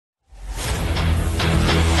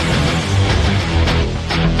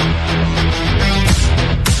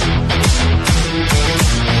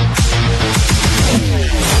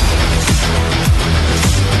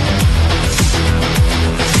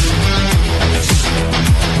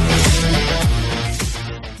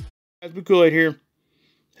Blue Kool-Aid here.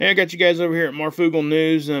 Hey, I got you guys over here at Marfugal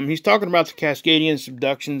News. He's talking about the Cascadia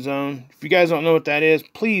Subduction Zone. If you guys don't know what that is,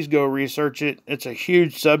 please go research it. It's a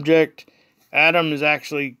huge subject. Adam is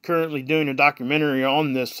actually currently doing a documentary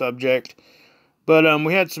on this subject. But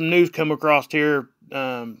we had some news come across here.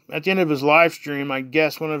 At the end of his live stream, I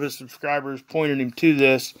guess one of his subscribers pointed him to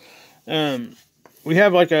this. We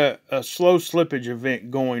have like a slow slippage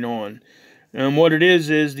event going on. What it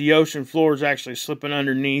is the ocean floor is actually slipping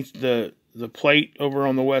underneath the plate over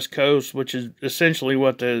on the west coast, which is essentially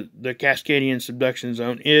what the Cascadian Subduction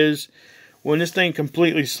Zone is. When this thing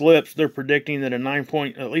completely slips, they're predicting that at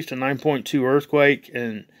least a 9.2 earthquake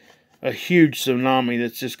and a huge tsunami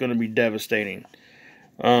that's just going to be devastating.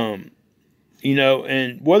 You know,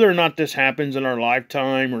 and whether or not this happens in our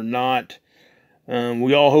lifetime or not,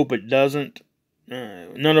 we all hope it doesn't.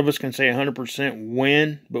 None of us can say 100%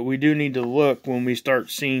 when, but we do need to look when we start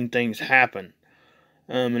seeing things happen.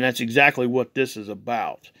 And that's exactly what this is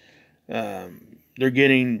about. They're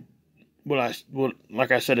getting,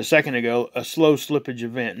 like I said a second ago, a slow slippage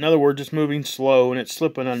event. In other words, it's moving slow and it's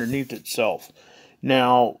slipping underneath itself.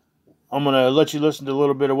 Now, I'm going to let you listen to a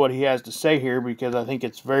little bit of what he has to say here because I think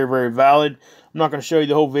it's very, very valid. I'm not going to show you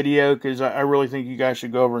the whole video because I really think you guys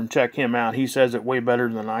should go over and check him out. He says it way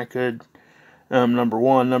better than I could. Number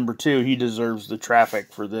one. Number two, he deserves the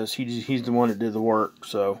traffic for this. He's the one that did the work.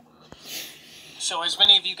 So as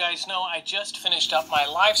many of you guys know, I just finished up my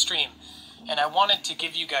live stream, and I wanted to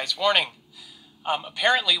give you guys warning.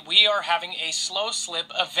 Apparently, we are having a slow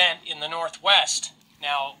slip event in the northwest.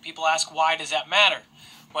 Now, people ask, why does that matter?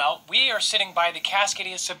 Well, we are sitting by the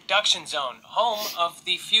Cascadia Subduction Zone, home of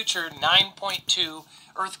the future 9.2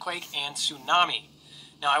 earthquake and tsunami.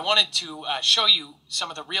 Now, I wanted to show you some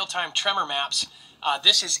of the real-time tremor maps.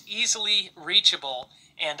 This is easily reachable,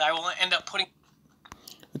 and I will end up putting...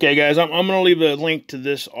 Okay, guys, I'm going to leave a link to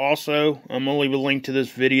this also. I'm going to leave a link to this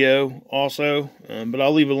video also, but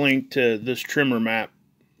I'll leave a link to this tremor map.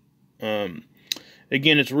 Again,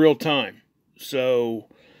 it's real-time, so,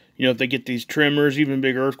 you know, if they get these tremors, even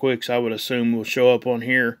big earthquakes, I would assume will show up on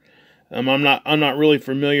here. I'm not really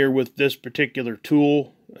familiar with this particular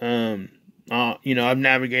tool. You know, I've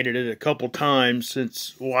navigated it a couple times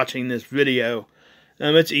since watching this video.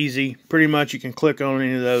 It's easy. Pretty much you can click on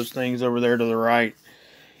any of those things over there to the right,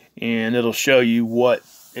 and it'll show you what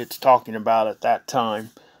it's talking about at that time.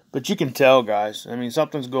 But you can tell, guys. I mean,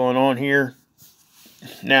 something's going on here.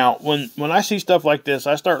 Now, when I see stuff like this,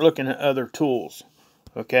 I start looking at other tools.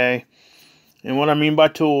 Okay? And what I mean by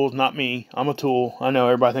tools, not me. I'm a tool. I know,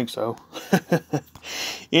 everybody thinks so.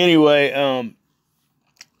 Anyway,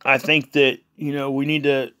 I think that, you know, we need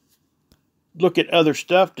to look at other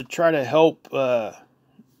stuff to try to help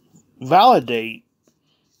validate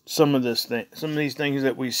some of these things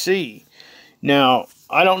that we see. Now,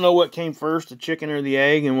 I don't know what came first, the chicken or the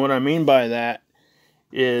egg, and what I mean by that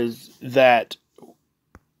is that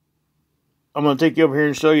I'm going to take you over here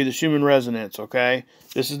and show you the Schumann Resonance, okay?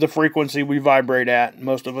 This is the frequency we vibrate at.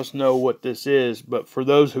 Most of us know what this is, but for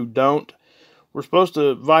those who don't, we're supposed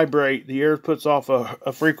to vibrate. The earth puts off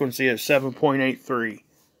a frequency of 7.83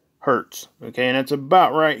 hertz. Okay, and that's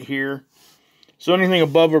about right here. So anything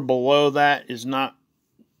above or below that is not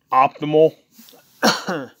optimal.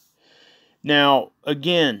 Now,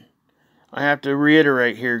 again, I have to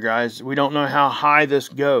reiterate here, guys. We don't know how high this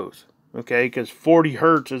goes. Okay, because 40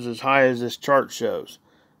 hertz is as high as this chart shows.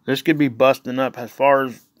 This could be busting up as far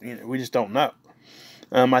as, you know, we just don't know.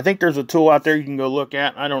 I think there's a tool out there you can go look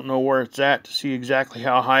at. I don't know where it's at to see exactly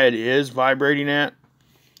how high it is vibrating at.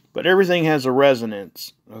 But everything has a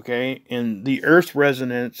resonance, okay? And the Earth's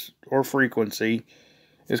resonance or frequency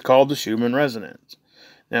is called the Schumann Resonance.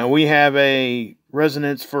 Now, we have a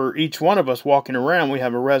resonance for each one of us walking around. We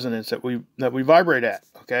have a resonance that we vibrate at,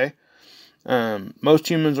 okay? Most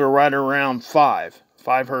humans are right around 5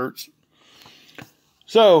 hertz.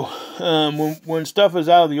 So, when stuff is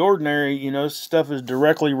out of the ordinary, you know, stuff is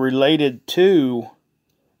directly related to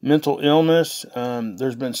mental illness.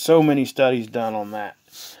 There's been so many studies done on that.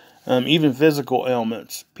 Even physical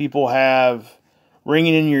ailments. People have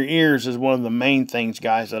ringing in your ears is one of the main things,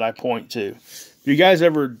 guys, that I point to.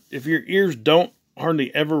 If your ears don't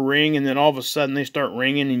hardly ever ring and then all of a sudden they start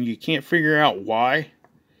ringing and you can't figure out why,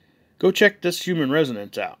 go check this Schumann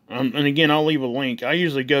Resonance out. And again, I'll leave a link. I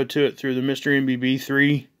usually go to it through the Mr.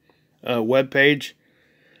 MBB3 webpage.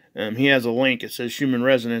 He has a link. It says Schumann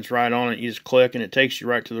Resonance right on it. You just click and it takes you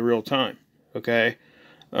right to the real time. Okay?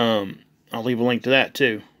 I'll leave a link to that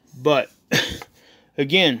too. But,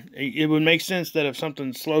 again, it would make sense that if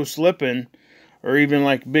something's slow slipping or even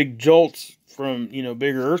like big jolts from, you know,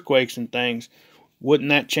 bigger earthquakes and things, wouldn't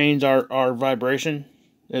that change our vibration?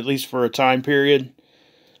 at least for a time period.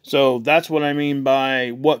 So that's what I mean by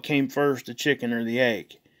what came first, the chicken or the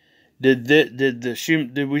egg. Did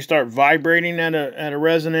we start vibrating at a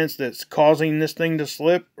resonance that's causing this thing to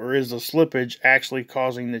slip, or is the slippage actually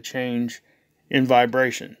causing the change in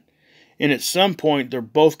vibration? And at some point, they're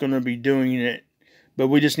both going to be doing it, but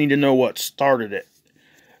we just need to know what started it.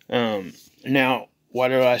 Now, why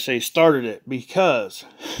do I say started it? Because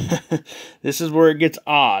this is where it gets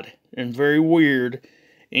odd and very weird,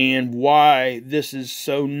 and why this is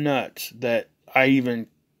so nuts that I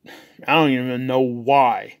don't even know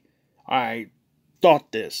why I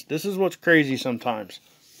thought this. This is what's crazy sometimes.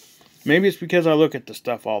 Maybe it's because I look at the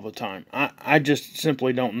stuff all the time. I just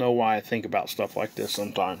simply don't know why I think about stuff like this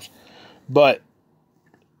sometimes. But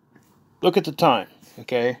look at the time,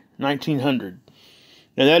 okay? 1900.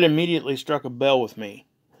 Now that immediately struck a bell with me.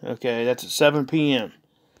 Okay, that's at 7 p.m.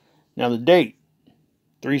 Now the date,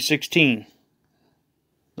 3/16,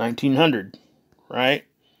 1900, right?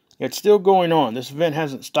 It's still going on. This event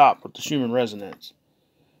hasn't stopped with the Schumann Resonance.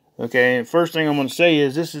 Okay, and first thing I'm going to say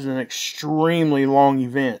is this is an extremely long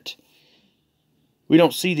event. We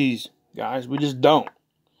don't see these, guys. We just don't.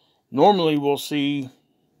 Normally we'll see,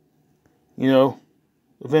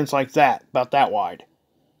 events like that, about that wide.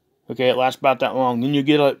 Okay, it lasts about that long. Then you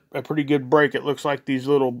get a pretty good break. It looks like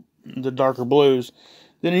the darker blues.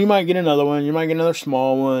 Then you might get another one. You might get another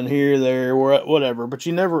small one here, there, whatever. But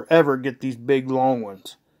you never, ever get these big, long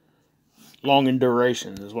ones. Long in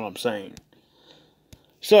duration is what I'm saying.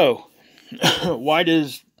 So, why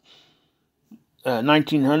does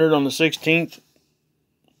 1900 on the 16th,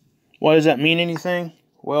 why does that mean anything?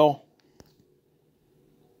 Well,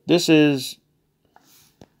 this is,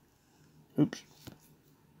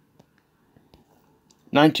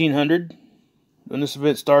 1900, when this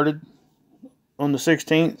event started on the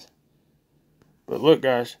 16th. But look,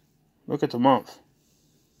 guys, look at the month.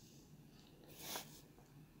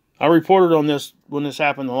 I reported on this when this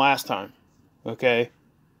happened the last time, okay?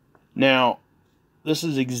 Now, this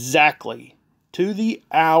is exactly to the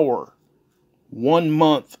hour, 1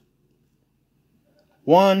 month.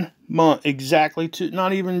 1 month, exactly to,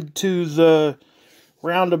 not even to the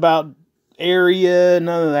roundabout area,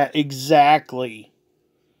 none of that, exactly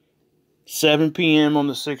 7 p.m. on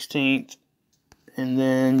the 16th, and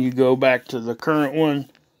then you go back to the current one,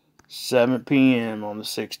 7 p.m. on the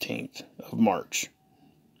 16th of March.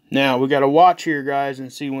 Now, we got to watch here, guys,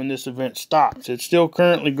 and see when this event stops. It's still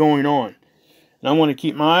currently going on. And I want to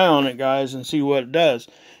keep my eye on it, guys, and see what it does.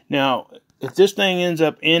 Now, if this thing ends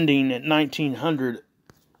up ending at 1900,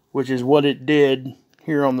 which is what it did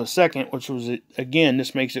here on the 2nd, which was, again,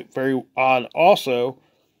 this makes it very odd also,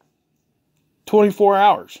 24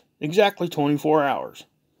 hours. Exactly 24 hours.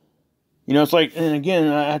 It's like, and again,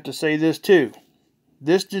 I have to say this too.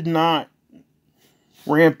 This did not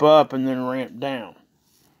ramp up and then ramp down.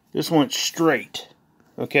 This went straight.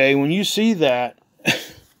 Okay, when you see that,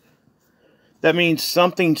 that means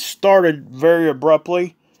something started very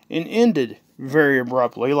abruptly and ended very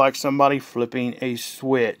abruptly, like somebody flipping a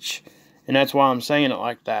switch. And that's why I'm saying it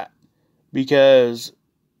like that. Because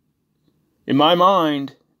in my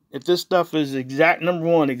mind, if this stuff is number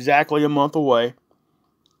one, exactly a month away,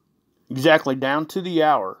 exactly down to the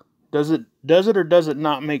hour, does it or does it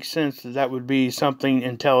not make sense that would be something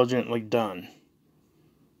intelligently done?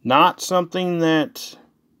 Not something that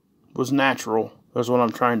was natural, is what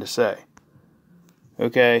I'm trying to say.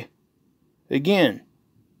 Okay? Again,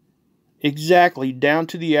 exactly down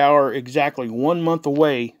to the hour, exactly 1 month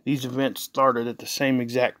away, these events started at the same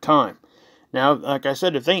exact time. Now, like I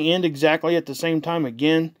said, if they end exactly at the same time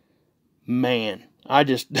again, man, I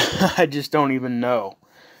just don't even know.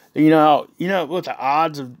 What the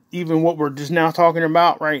odds of even what we're just now talking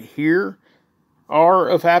about right here are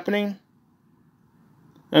of happening?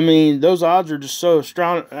 I mean, those odds are just so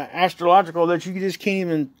astrological that you just can't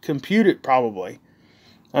even compute it, probably.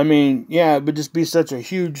 I mean, yeah, it would just be such a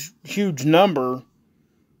huge, huge number.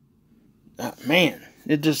 Man,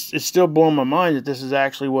 it's still blowing my mind that this is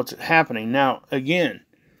actually what's happening. Now, again,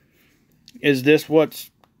 is this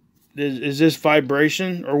this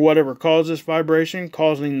vibration or whatever caused this vibration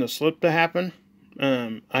causing the slip to happen?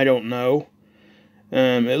 I don't know.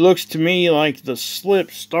 It looks to me like the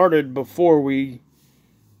slip started before we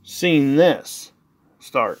seen this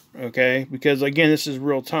start, okay? Because, again, this is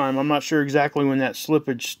real time. I'm not sure exactly when that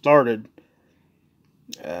slippage started.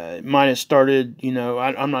 It might have started,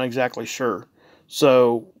 I'm not exactly sure.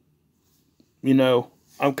 So,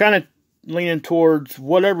 I'm kind of leaning towards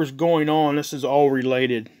whatever's going on, this is all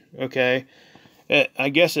related, okay? I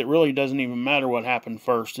guess it really doesn't even matter what happened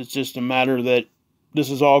first. It's just a matter that this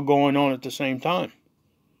is all going on at the same time.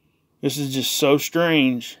 This is just so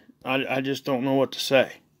strange. I just don't know what to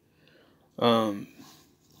say.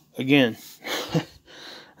 Again,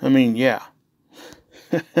 I mean, yeah.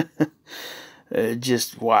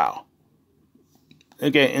 Just, wow.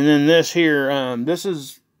 Okay, and then this here, this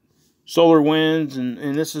is solar winds,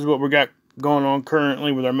 and this is what we got going on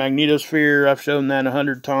currently with our magnetosphere. I've shown that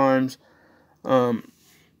 100 times.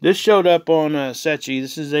 This showed up on SETI.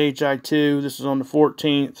 This is HI2. This is on the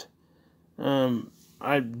 14th.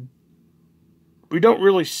 We don't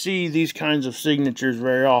really see these kinds of signatures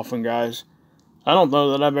very often, guys. I don't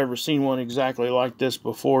know that I've ever seen one exactly like this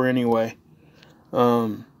before anyway.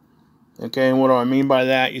 Okay, and what do I mean by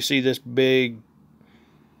that? You see this big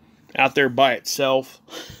out there by itself.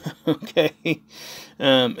 Okay.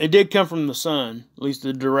 It did come from the sun, at least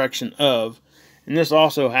the direction of. And this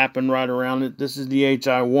also happened right around it. This is the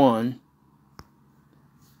HI1.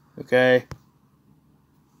 Okay.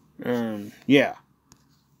 Yeah.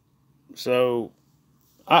 So,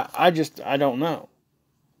 I don't know.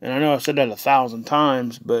 And I know I've said that 1,000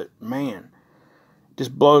 times, but man, it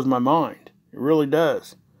just blows my mind. It really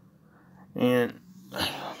does. And,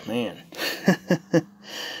 man.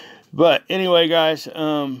 But anyway, guys,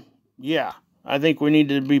 yeah, I think we need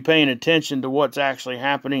to be paying attention to what's actually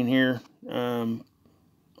happening here.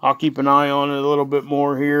 I'll keep an eye on it a little bit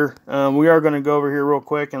more here. We are going to go over here real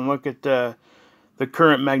quick and look at the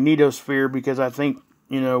current magnetosphere, because I think,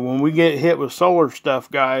 when we get hit with solar stuff,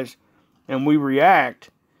 guys, and we react,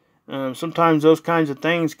 sometimes those kinds of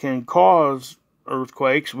things can cause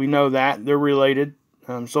earthquakes. We know that. They're related.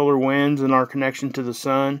 Solar winds and our connection to the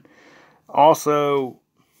sun. Also,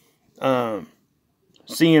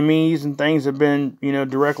 CMEs and things have been,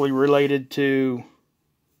 directly related to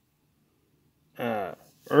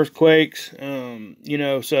earthquakes.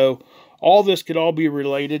 So all this could all be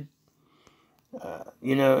related.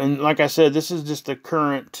 And like I said, this is just the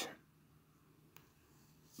current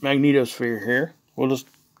magnetosphere here. We'll just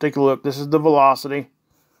take a look. This is the velocity.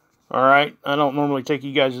 All right. I don't normally take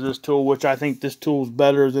you guys to this tool, which I think this tool is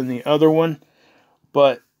better than the other one.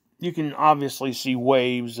 But you can obviously see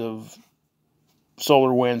waves of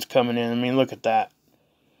solar winds coming in. I mean, look at that.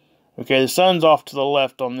 Okay, the sun's off to the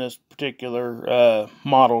left on this particular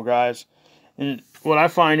model, guys. And what I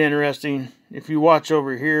find interesting, if you watch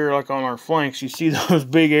over here, like on our flanks, you see those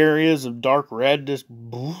big areas of dark red, just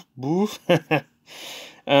boof, boof.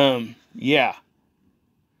 Yeah.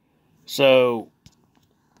 So,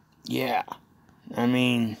 yeah. I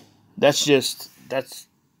mean,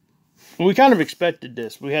 we kind of expected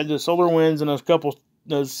this. We had the solar winds and those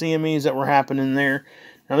CMEs that were happening there.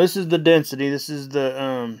 Now, this is the density. This is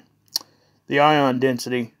the ion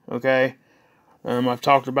density, okay? I've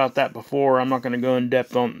talked about that before. I'm not going to go in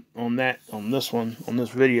depth on this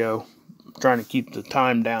video. I'm trying to keep the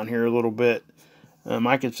time down here a little bit.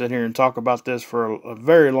 I could sit here and talk about this for a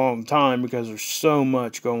very long time because there's so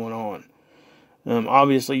much going on.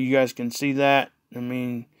 Obviously, you guys can see that. I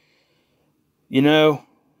mean,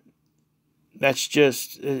 that's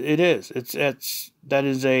just, it is. That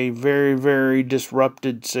is a very, very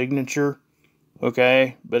disrupted signature.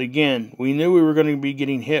 Okay, but again, we knew we were going to be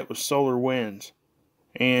getting hit with solar winds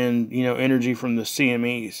and, energy from the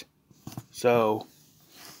CMEs. So,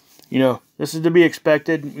 this is to be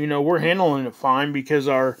expected. We're handling it fine because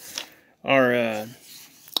our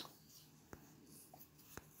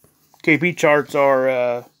KP charts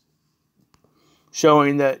are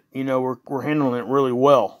showing that, we're handling it really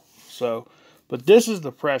well. So, but this is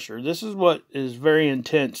the pressure. This is what is very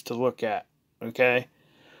intense to look at, okay?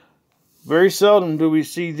 Very seldom do we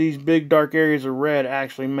see these big dark areas of red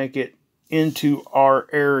actually make it into our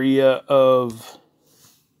area of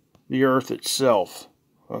the Earth itself.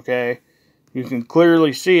 Okay, you can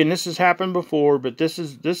clearly see, and this has happened before, but this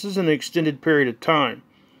is an extended period of time.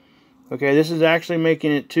 Okay, this is actually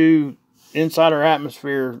making it to inside our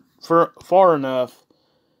atmosphere far enough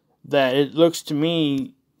that it looks to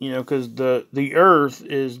me, because the Earth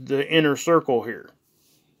is the inner circle here.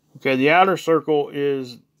 Okay, the outer circle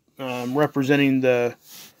is representing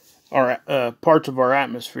our parts of our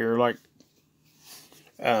atmosphere, like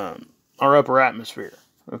our upper atmosphere.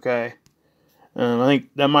 Okay, I think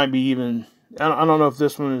that might be even. I don't know if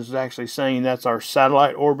this one is actually saying that's our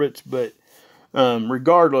satellite orbits, but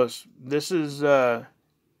regardless, this is far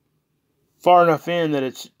enough in that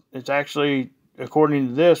it's actually, according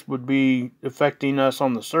to this, would be affecting us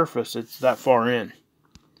on the surface. It's that far in.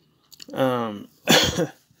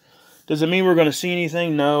 Does it mean we're going to see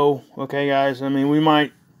anything? No. Okay, guys. I mean, we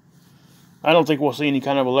might. I don't think we'll see any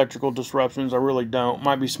kind of electrical disruptions. I really don't.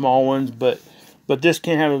 Might be small ones, but this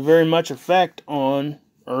can have a very much effect on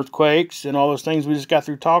earthquakes and all those things we just got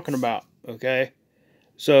through talking about. Okay,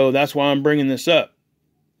 So that's why I'm bringing this up.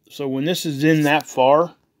 So when this is in that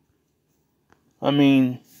far, I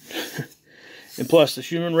mean, and plus the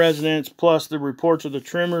Schumann Resonance, plus the reports of the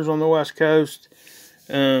tremors on the West Coast,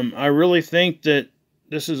 I really think that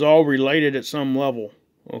this is all related at some level,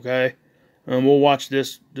 okay? We'll watch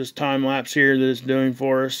this time lapse here that it's doing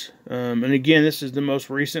for us. And again, this is the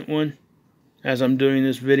most recent one. As I'm doing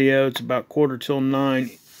this video, it's about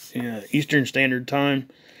 8:45 Eastern Standard Time.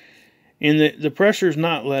 And the pressure's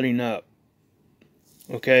not letting up.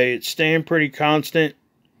 Okay, it's staying pretty constant.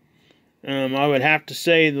 I would have to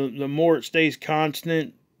say the more it stays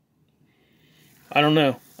constant, I don't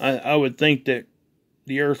know. I would think that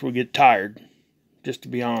the Earth would get tired, just to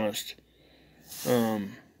be honest.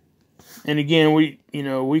 And again, we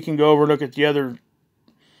can go over and look at the other.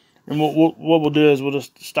 And what we'll do is we'll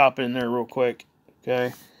just stop in there real quick.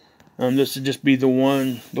 Okay. This would just be the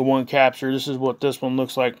one capture. This is what this one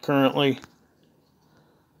looks like currently.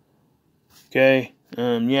 Okay.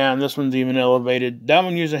 Yeah, and this one's even elevated. That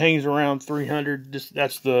one usually hangs around 300.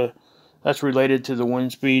 That's related to the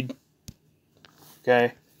wind speed.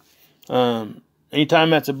 Okay. Anytime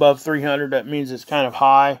that's above 300, that means it's kind of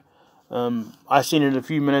high. I seen it a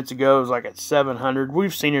few minutes ago. It was like at 700.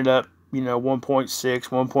 We've seen it up, 1.6,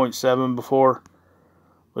 1.7 before.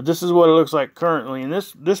 But this is what it looks like currently. And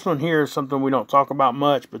this one here is something we don't talk about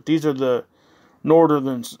much. But these are the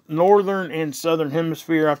northern and southern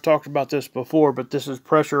hemisphere. I've talked about this before. But this is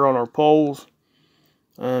pressure on our poles.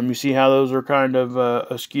 You see how those are kind of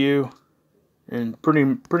askew and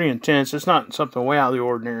pretty intense. It's not something way out of the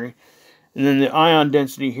ordinary. And then the ion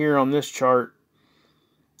density here on this chart.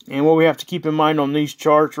 And what we have to keep in mind on these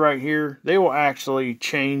charts right here, they will actually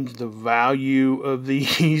change the value of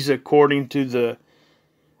these according to the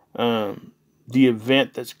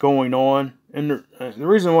event that's going on. And the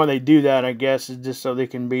reason why they do that, I guess, is just so they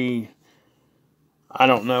can be, I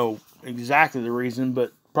don't know exactly the reason,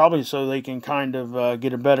 but probably so they can kind of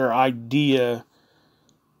get a better idea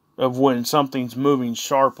of when something's moving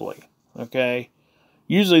sharply. Okay.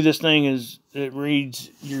 Usually this thing it reads,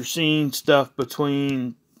 you're seeing stuff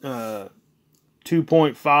between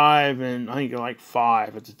 2.5 and I think like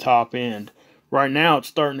 5 at the top end. Right now it's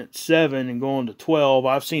starting at 7 and going to 12.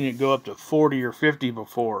 I've seen it go up to 40 or 50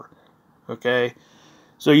 before. Okay.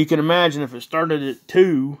 So you can imagine if it started at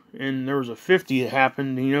 2 and there was a 50 that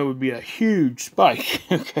happened, it would be a huge spike.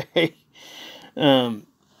 Okay.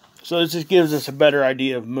 So this just gives us a better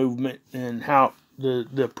idea of movement and how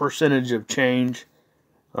the percentage of change.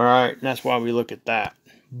 All right, and that's why we look at that.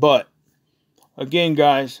 But again,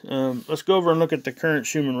 guys, let's go over and look at the current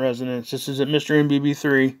Schumann Resonance. This is at Mr.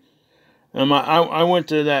 MBB3. I went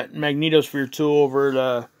to that Magnetosphere tool over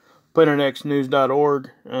at planetxnews.org.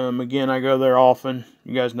 Again, I go there often.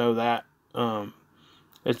 You guys know that.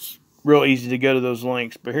 It's real easy to go to those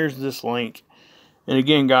links. But here's this link. And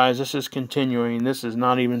again, guys, this is continuing. This is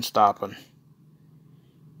not even stopping.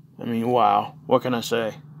 I mean, wow. What can I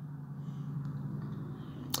say?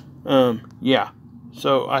 Yeah.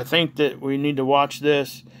 So I think that we need to watch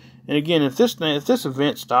this. And again, if this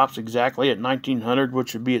event stops exactly at 1900,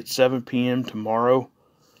 which would be at 7 p.m. tomorrow,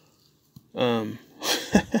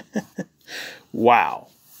 wow,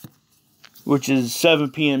 which is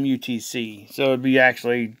 7 p.m. UTC. So it'd be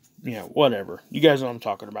actually, whatever. You guys know what I'm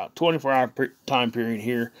talking about. 24-hour time period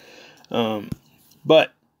here.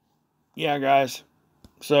 But yeah, guys.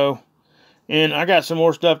 So. And I got some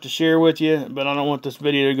more stuff to share with you, but I don't want this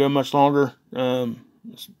video to go much longer. You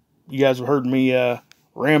guys have heard me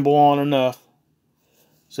ramble on enough.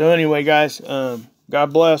 So anyway, guys,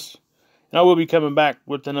 God bless. And I will be coming back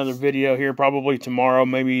with another video here probably tomorrow,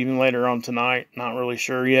 maybe even later on tonight. Not really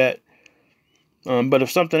sure yet. But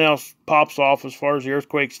if something else pops off as far as the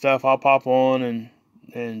earthquake stuff, I'll pop on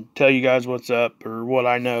and tell you guys what's up or what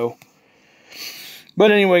I know.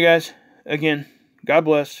 But anyway, guys, again, God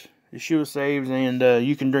bless. Yeshua saves, and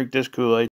you can drink this Kool-Aid.